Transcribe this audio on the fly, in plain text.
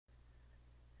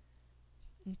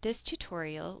This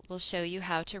tutorial will show you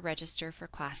how to register for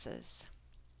classes.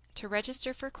 To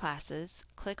register for classes,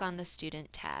 click on the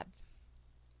Student tab.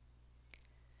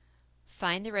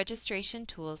 Find the Registration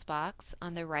Tools box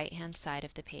on the right-hand side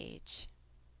of the page.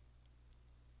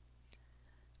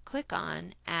 Click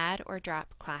on Add or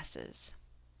Drop Classes.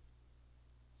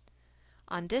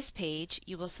 On this page,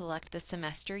 you will select the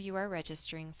semester you are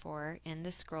registering for in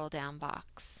the scroll-down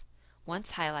box.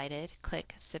 Once highlighted,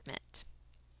 click Submit.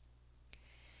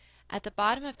 At the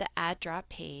bottom of the Add Drop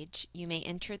page, you may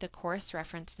enter the course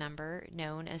reference number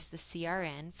known as the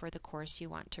CRN for the course you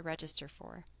want to register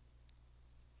for.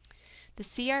 The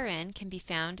CRN can be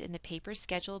found in the paper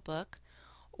schedule book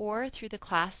or through the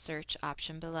class search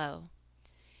option below.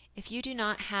 If you do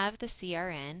not have the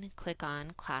CRN, click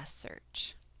on Class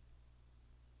Search.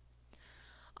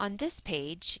 On this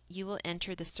page, you will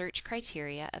enter the search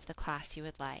criteria of the class you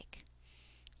would like.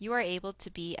 You are able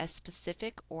to be as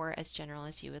specific or as general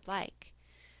as you would like.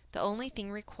 The only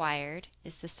thing required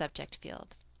is the subject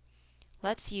field.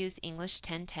 Let's use English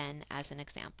 1010 as an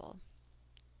example.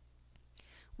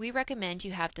 We recommend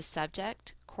you have the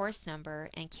subject, course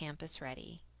number, and campus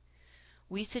ready.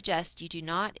 We suggest you do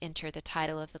not enter the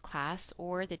title of the class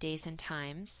or the days and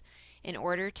times in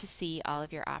order to see all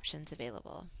of your options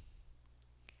available.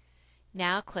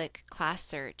 Now click Class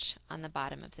Search on the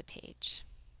bottom of the page.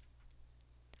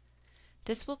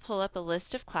 This will pull up a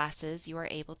list of classes you are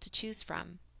able to choose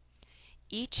from.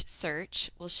 Each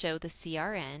search will show the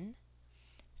CRN,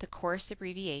 the course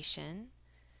abbreviation,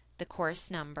 the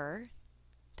course number,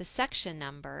 the section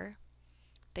number,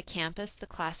 the campus the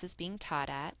class is being taught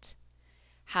at,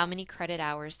 how many credit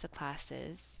hours the class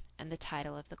is, and the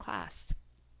title of the class.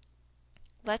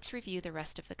 Let's review the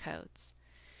rest of the codes.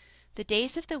 The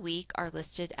days of the week are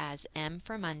listed as M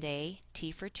for Monday,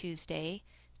 T for Tuesday,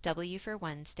 W for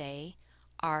Wednesday,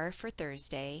 R for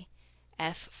Thursday,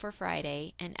 F for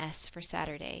Friday, and S for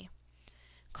Saturday.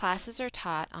 Classes are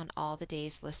taught on all the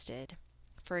days listed.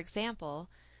 For example,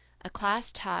 a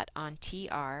class taught on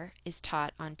TR is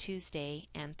taught on Tuesday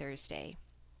and Thursday.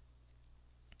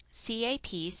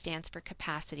 CAP stands for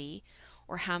capacity,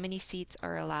 or how many seats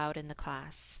are allowed in the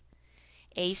class.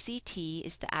 ACT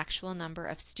is the actual number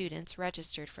of students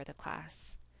registered for the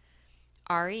class.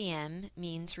 REM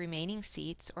means remaining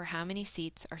seats, or how many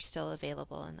seats are still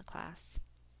available in the class.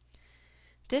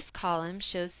 This column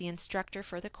shows the instructor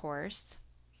for the course.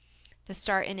 The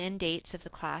start and end dates of the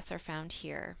class are found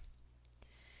here.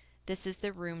 This is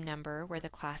the room number where the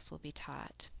class will be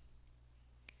taught.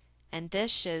 And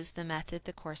this shows the method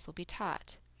the course will be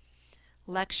taught.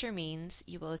 Lecture means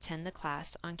you will attend the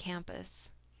class on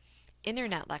campus.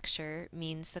 Internet lecture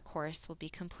means the course will be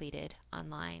completed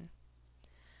online.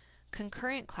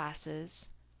 Concurrent classes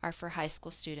are for high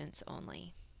school students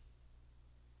only.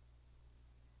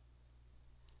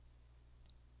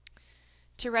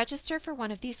 To register for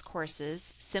one of these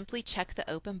courses, simply check the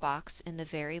open box in the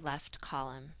very left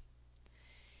column.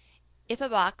 If a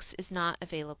box is not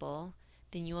available,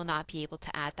 then you will not be able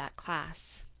to add that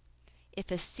class.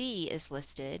 If a C is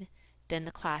listed, then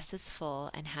the class is full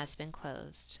and has been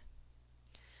closed.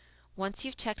 Once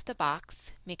you've checked the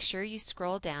box, make sure you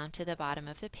scroll down to the bottom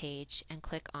of the page and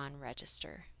click on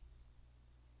Register.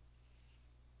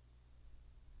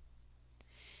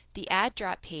 The Add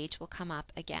Drop page will come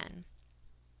up again.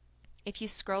 If you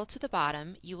scroll to the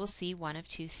bottom, you will see one of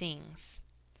two things.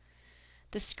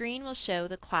 The screen will show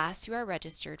the class you are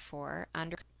registered for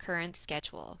under Current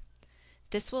Schedule.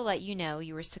 This will let you know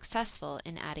you were successful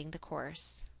in adding the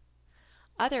course.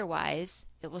 Otherwise,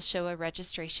 it will show a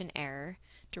registration error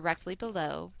directly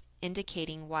below,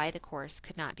 indicating why the course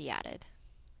could not be added.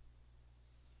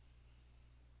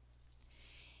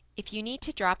 If you need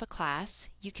to drop a class,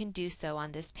 you can do so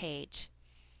on this page.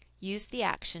 Use the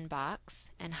action box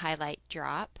and highlight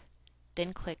Drop,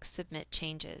 then click Submit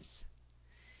Changes.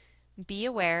 Be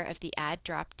aware of the Add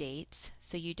Drop dates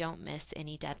so you don't miss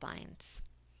any deadlines.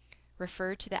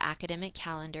 Refer to the academic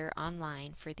calendar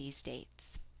online for these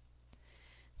dates.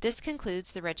 This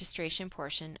concludes the registration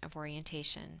portion of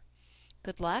orientation.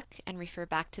 Good luck, and refer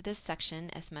back to this section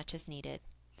as much as needed.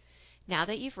 Now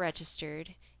that you've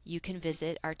registered, you can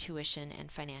visit our tuition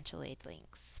and financial aid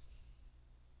links.